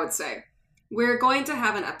 here's what I would say. We're going to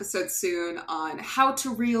have an episode soon on how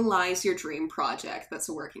to realize your dream project. That's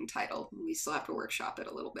a working title. We still have to workshop it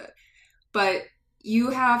a little bit. But you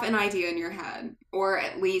have an idea in your head, or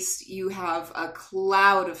at least you have a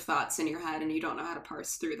cloud of thoughts in your head and you don't know how to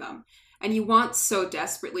parse through them. And you want so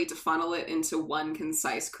desperately to funnel it into one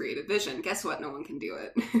concise creative vision. Guess what? No one can do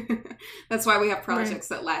it. That's why we have projects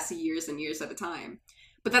that last years and years at a time.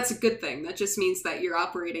 But that's a good thing. That just means that you're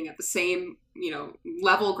operating at the same, you know,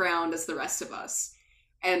 level ground as the rest of us.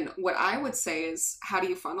 And what I would say is, how do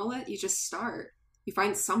you funnel it? You just start. You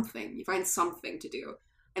find something. You find something to do.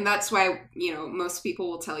 And that's why, you know, most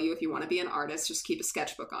people will tell you if you want to be an artist, just keep a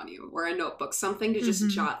sketchbook on you or a notebook, something to just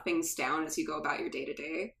jot things down as you go about your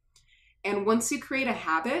day-to-day. And once you create a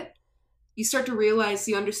habit, you start to realize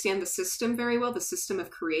you understand the system very well, the system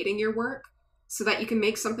of creating your work, so that you can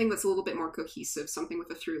make something that's a little bit more cohesive, something with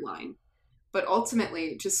a through line. But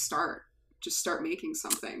ultimately, just start making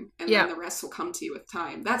something, and then the rest will come to you with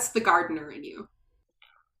time. That's the gardener in you.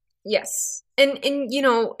 Yes. And you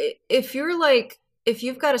know, if you're like if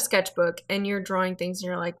you've got a sketchbook and you're drawing things and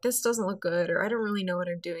you're like, this doesn't look good, or I don't really know what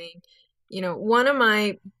I'm doing, one of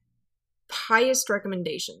my highest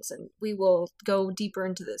recommendations, and we will go deeper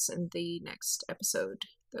into this in the next episode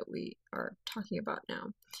that we are talking about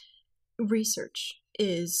now. Research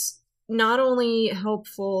is not only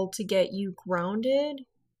helpful to get you grounded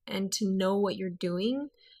and to know what you're doing,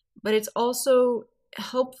 but it's also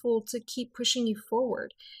helpful to keep pushing you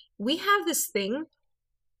forward. We have this thing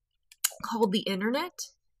called the internet.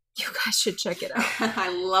 You guys should check it out. I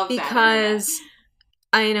love that. Because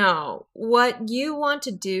I know what you want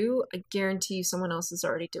to do, I guarantee you someone else is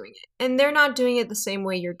already doing it. And they're not doing it the same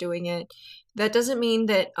way you're doing it. That doesn't mean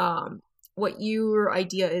that what your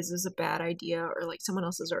idea is a bad idea, or like someone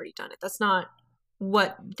else has already done it. That's not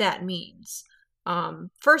what that means.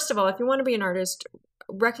 First of all, if you want to be an artist,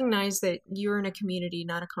 recognize that you're in a community,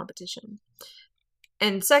 not a competition.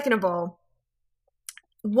 And second of all,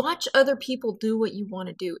 watch other people do what you want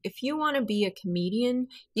to do. If you want to be a comedian,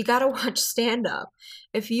 you got to watch stand-up.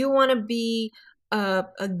 If you want to be a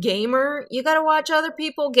gamer, you got to watch other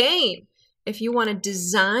people game. If you want to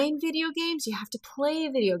design video games, you have to play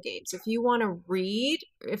video games. If you want to read,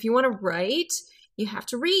 if you want to write, you have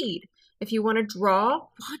to read. If you want to draw,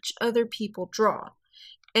 watch other people draw.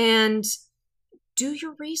 And do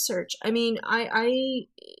your research. I mean, I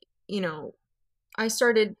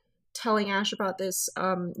started telling Ash about this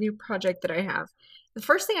new project that I have. The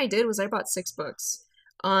first thing I did was I bought 6 books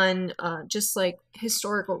on just like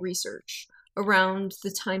historical research around the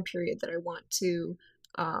time period that I want to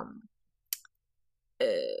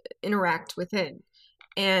interact within.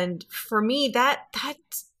 And for me, that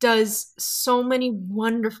does so many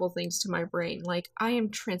wonderful things to my brain. Like, I am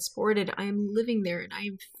transported, I am living there, and I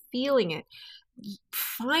am feeling it.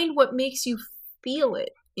 Find what makes you feel it,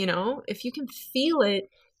 If you can feel it,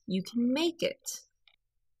 you can make it.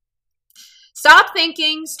 Stop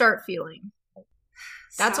thinking, start feeling.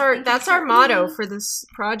 That's our motto for this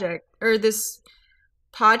project, or this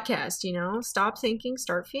podcast, Stop thinking,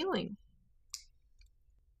 start feeling.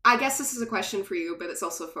 I guess this is a question for you, but it's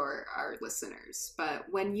also for our listeners. But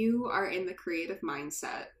when you are in the creative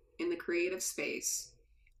mindset, in the creative space,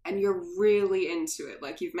 and you're really into it,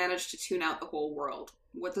 like you've managed to tune out the whole world,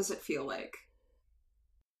 what does it feel like?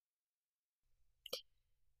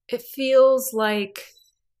 It feels like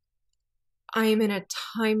I'm in a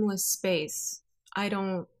timeless space. I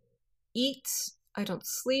don't eat, I don't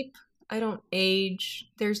sleep, I don't age.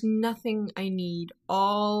 There's nothing I need.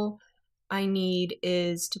 All I need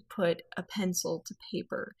is to put a pencil to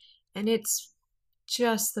paper. And it's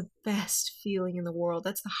just the best feeling in the world.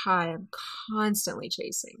 That's the high I'm constantly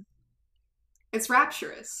chasing. It's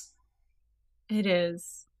rapturous. It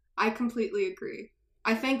is. I completely agree.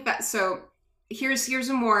 I think that, so here's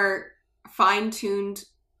a more fine-tuned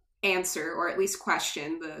answer, or at least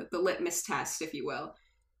question, the litmus test, if you will.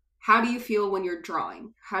 How do you feel when you're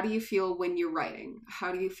drawing? How do you feel when you're writing?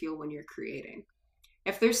 How do you feel when you're creating?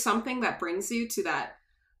 If there's something that brings you to that,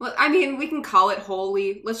 well, I mean, we can call it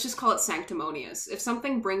holy. Let's just call it sanctimonious. If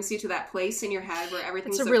something brings you to that place in your head where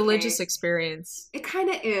everything's okay. It's a religious experience. It kind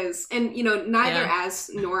of is. And, neither As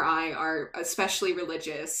nor I are especially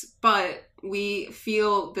religious, but we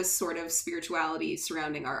feel this sort of spirituality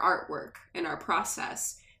surrounding our artwork and our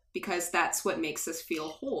process, because that's what makes us feel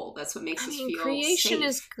whole. That's what makes us feel creation safe.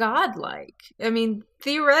 is godlike. I mean,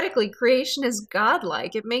 theoretically, creation is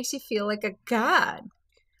godlike. It makes you feel like a god.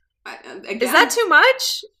 Again, is that too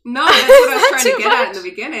much? No, that's what I was trying to get at in the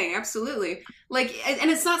beginning. Absolutely. Like,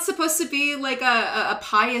 and it's not supposed to be like a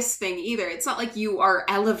pious thing either. It's not like you are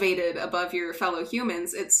elevated above your fellow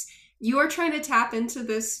humans. It's, you are trying to tap into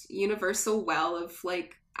this universal well of,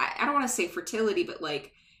 like, I don't want to say fertility, but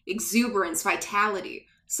like exuberance, vitality.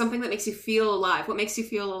 Something that makes you feel alive. What makes you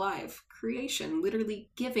feel alive? Creation, literally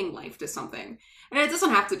giving life to something. And it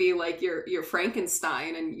doesn't have to be like you're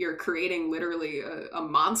Frankenstein and you're creating literally a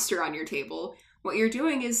monster on your table. What you're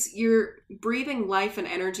doing is you're breathing life and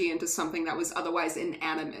energy into something that was otherwise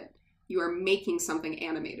inanimate. You are making something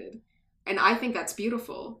animated. And I think that's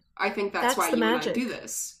beautiful. I think that's why you and I do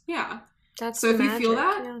this. Yeah. That's so if magic, you feel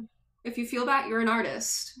that, yeah. If you feel that, you're an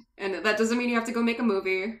artist. And that doesn't mean you have to go make a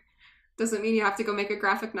movie. Doesn't mean you have to go make a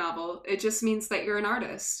graphic novel. It just means that you're an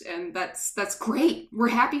artist, and that's great. We're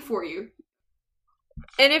happy for you.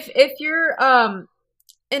 And if you're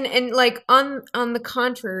and like on the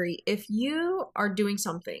contrary, if you are doing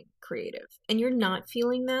something creative and you're not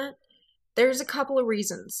feeling that, there's a couple of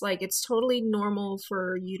reasons. Like, it's totally normal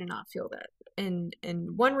for you to not feel that. And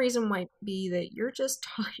one reason might be that you're just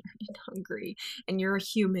tired and hungry, and you're a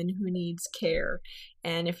human who needs care.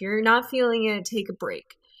 And if you're not feeling it, take a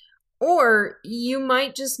break. Or you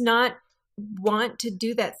might just not want to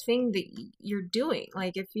do that thing that you're doing.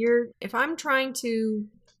 Like if I'm trying to,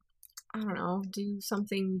 I don't know, do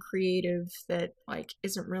something creative that like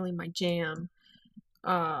isn't really my jam,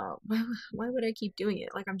 why would I keep doing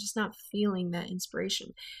it? Like I'm just not feeling that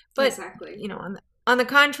inspiration. But Exactly. you know, on the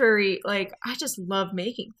contrary, like I just love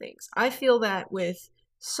making things. I feel that with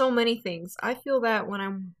so many things. I feel that when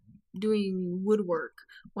I'm doing woodwork,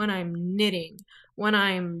 when I'm knitting, when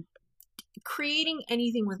I'm creating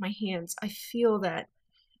anything with my hands, I feel that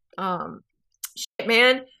shit,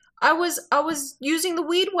 man. I was using the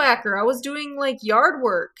weed whacker. I was doing like yard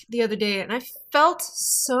work the other day and I felt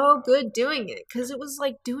so good doing it because it was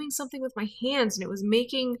like doing something with my hands and it was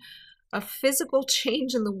making a physical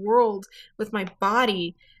change in the world with my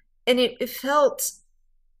body, and it felt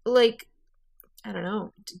like, I don't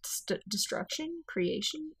know, destruction,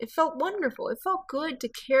 creation. It felt wonderful. It felt good to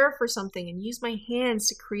care for something and use my hands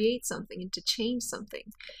to create something and to change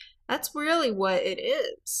something. That's really what it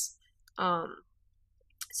is.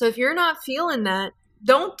 So if you're not feeling that,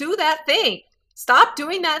 don't do that thing. Stop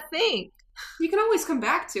doing that thing. You can always come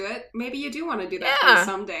back to it. Maybe you do want to do that thing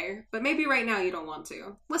someday, but maybe right now you don't want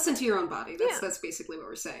to. Listen to your own body. That's basically what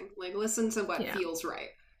we're saying. Like, listen to what feels right.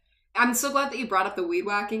 I'm so glad that you brought up the weed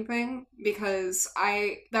whacking thing because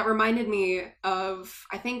that reminded me of,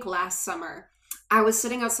 I think last summer, I was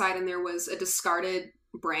sitting outside and there was a discarded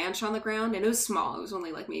branch on the ground and it was small. It was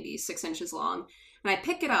only like maybe 6 inches long. And I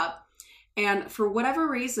pick it up and for whatever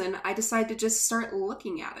reason, I decided to just start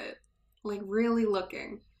looking at it, like really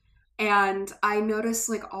looking. And I noticed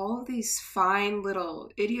like all of these fine little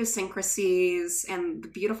idiosyncrasies and the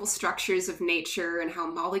beautiful structures of nature and how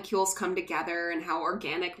molecules come together and how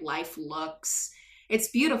organic life looks. It's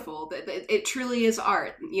beautiful. It truly is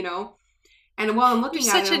art, you know? And while I'm looking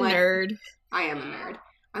at it, I'm like, nerd. I am a nerd.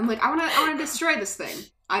 I'm like, I want to destroy this thing.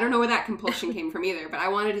 I don't know where that compulsion came from either, but I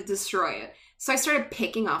wanted to destroy it. So I started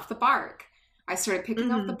picking off the bark. I started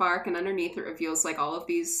picking off the bark, and underneath it reveals like all of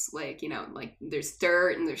these, like, you know, like there's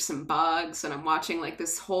dirt and there's some bugs, and I'm watching like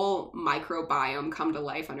this whole microbiome come to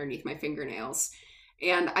life underneath my fingernails.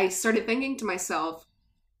 And I started thinking to myself,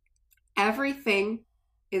 everything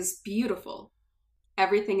is beautiful.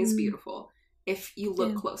 Everything is beautiful if you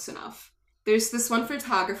look close enough. There's this one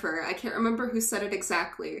photographer, I can't remember who said it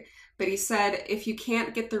exactly, but he said, if you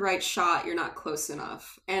can't get the right shot, you're not close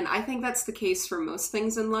enough. And I think that's the case for most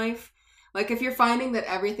things in life. Like, if you're finding that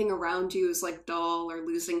everything around you is, like, dull or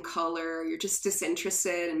losing color, or you're just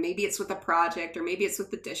disinterested, and maybe it's with a project, or maybe it's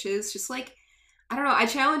with the dishes, just, like, I don't know, I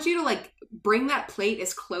challenge you to, like, bring that plate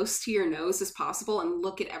as close to your nose as possible and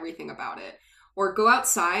look at everything about it. Or go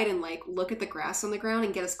outside and, like, look at the grass on the ground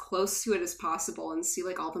and get as close to it as possible and see,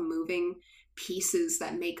 like, all the moving pieces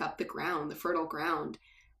that make up the ground, the fertile ground.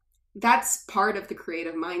 That's part of the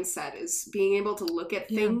creative mindset, is being able to look at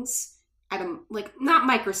things at a, like, not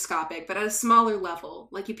microscopic, but at a smaller level.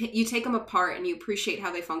 Like, you take them apart and you appreciate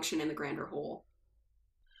how they function in the grander whole.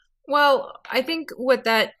 Well, I think what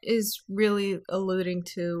that is really alluding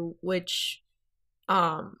to, which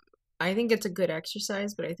I think it's a good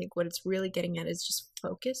exercise, but I think what it's really getting at is just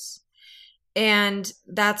focus. And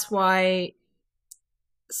that's why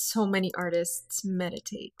so many artists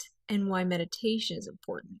meditate, and why meditation is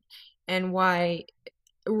important, and why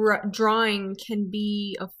drawing can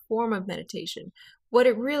be a form of meditation. What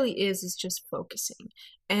it really is just focusing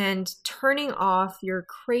and turning off your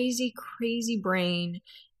crazy, crazy brain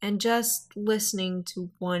and just listening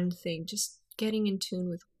to one thing, just getting in tune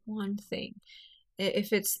with one thing.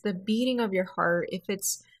 If it's the beating of your heart, if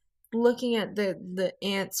it's looking at the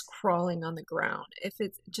ants crawling on the ground, if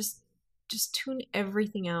it's just tune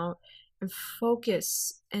everything out and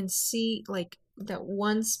focus and see like that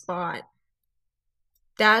one spot.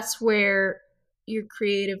 That's where your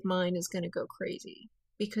creative mind is going to go crazy,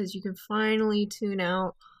 because you can finally tune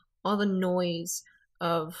out all the noise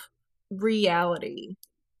of reality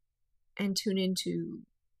and tune into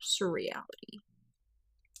surreality.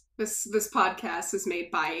 This podcast is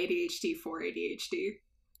made by ADHD for ADHD.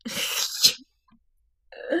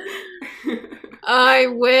 I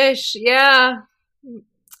wish, yeah.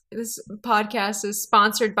 This podcast is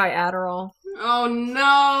sponsored by Adderall. Oh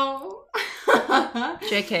no.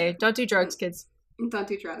 JK, don't do drugs, kids. Don't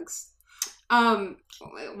do drugs.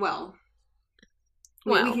 Well,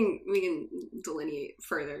 we can delineate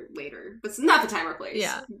further later, but it's not the time or place.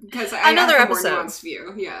 Yeah, because another have a episode. more nuanced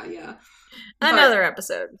view. Yeah. Another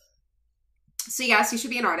episode. So yes, you should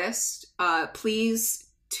be an artist. Please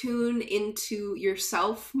tune into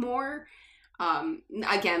yourself more.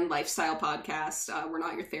 Again, lifestyle podcast. We're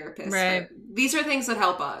not your therapist. Right. But these are things that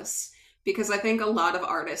help us, because I think a lot of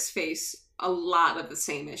artists face a lot of the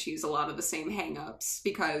same issues, a lot of the same hangups,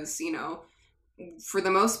 because, for the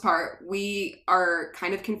most part, we are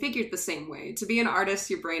kind of configured the same way. To be an artist,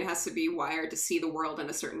 your brain has to be wired to see the world in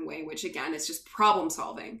a certain way, which again is just problem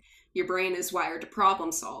solving. Your brain is wired to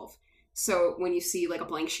problem solve. So when you see like a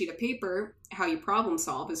blank sheet of paper, how you problem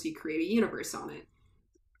solve is you create a universe on it.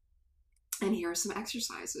 And here are some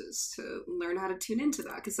exercises to learn how to tune into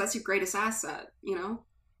that, because that's your greatest asset,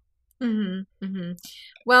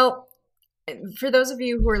 Well, for those of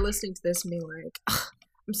you who are listening to this and being like,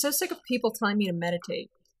 I'm so sick of people telling me to meditate.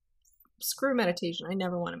 Screw meditation. I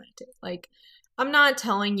never want to meditate. Like, I'm not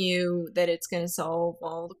telling you that it's going to solve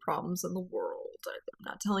all the problems in the world. I'm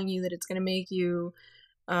not telling you that it's going to make you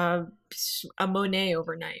a Monet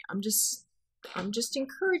overnight. I'm just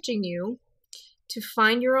encouraging you to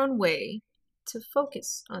find your own way to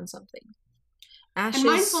focus on something. And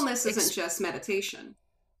mindfulness isn't just meditation.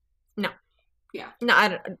 No. Yeah.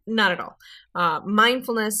 No, not at all.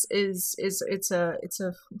 Mindfulness is it's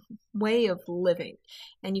a way of living,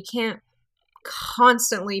 and you can't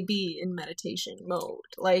constantly be in meditation mode.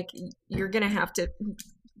 Like, you're gonna have to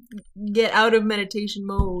get out of meditation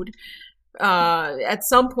mode at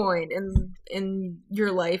some point in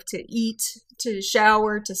your life, to eat, to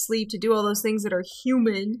shower, to sleep, to do all those things that are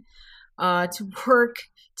human, to work,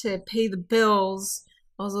 to pay the bills.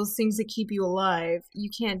 All those things that keep you alive.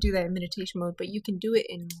 You can't do that in meditation mode, but you can do it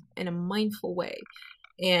in a mindful way.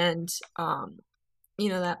 And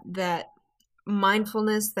that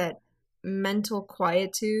mindfulness, that mental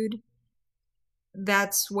quietude,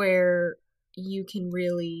 that's where you can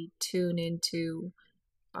really tune into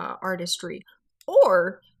artistry.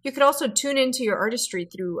 Or you could also tune into your artistry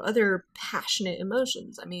through other passionate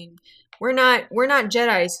emotions. I mean, we're not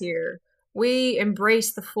Jedis here. We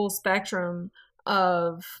embrace the full spectrum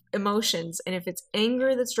of emotions, and if it's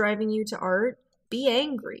anger that's driving you to art, be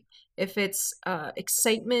angry. If it's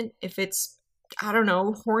excitement, if it's, I don't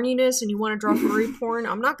know, horniness and you want to draw furry porn,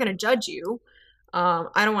 I'm not going to judge you.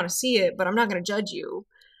 I don't want to see it, but I'm not going to judge you.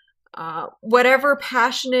 Whatever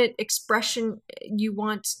passionate expression you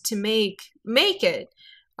want to make it.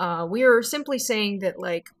 We are simply saying that,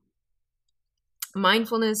 like,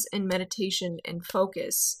 mindfulness and meditation and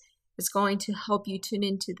focus is going to help you tune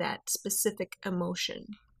into that specific emotion.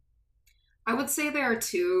 I would say there are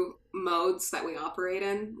two modes that we operate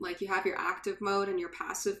in. Like, you have your active mode and your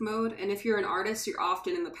passive mode. And if you're an artist, you're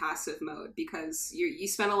often in the passive mode because you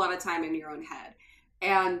spend a lot of time in your own head.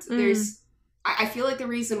 And I feel like the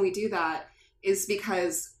reason we do that is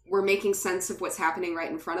because we're making sense of what's happening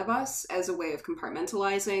right in front of us as a way of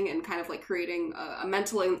compartmentalizing and kind of like creating a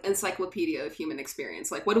mental encyclopedia of human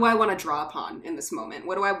experience. Like, what do I want to draw upon in this moment?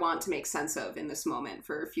 What do I want to make sense of in this moment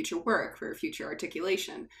for future work, for future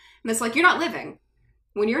articulation? And it's like, you're not living.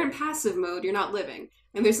 When you're in passive mode, you're not living.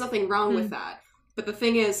 And there's nothing wrong with that. But the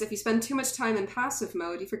thing is, if you spend too much time in passive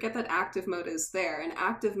mode, you forget that active mode is there. And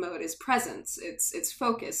active mode is presence. It's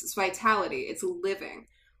focus. It's vitality. It's living.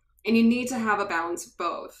 And you need to have a balance of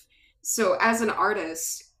both. So as an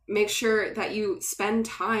artist, make sure that you spend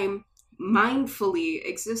time mindfully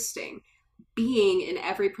existing, being in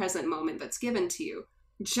every present moment that's given to you,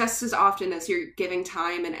 just as often as you're giving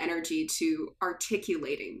time and energy to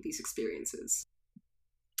articulating these experiences.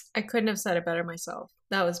 I couldn't have said it better myself.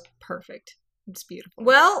 That was perfect. It's beautiful.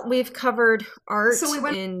 Well, we've covered art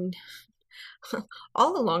in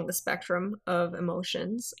all along the spectrum of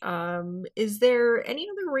emotions. Is there any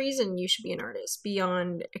other reason you should be an artist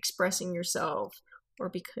beyond expressing yourself, or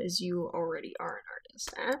because you already are an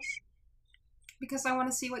artist, Ash? Because I want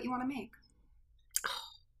to see what you want to make. Oh,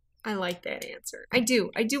 I like that answer. I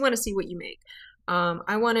do want to see what you make.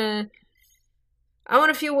 I want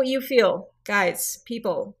to feel what you feel, guys,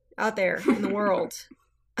 people out there in the world.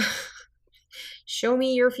 Show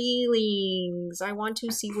me your feelings. I want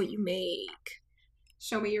to see what you make.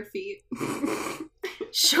 Show me your feet.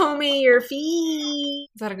 Show me your feet.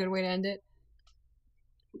 Is that a good way to end it?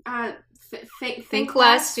 Think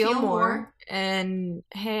less, feel more. And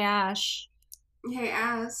hey, Ash. Hey,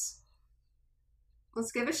 Ash.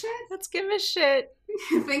 Let's give a shit. Let's give a shit.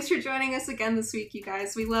 Thanks for joining us again this week, you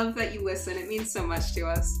guys. We love that you listen. It means so much to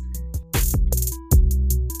us.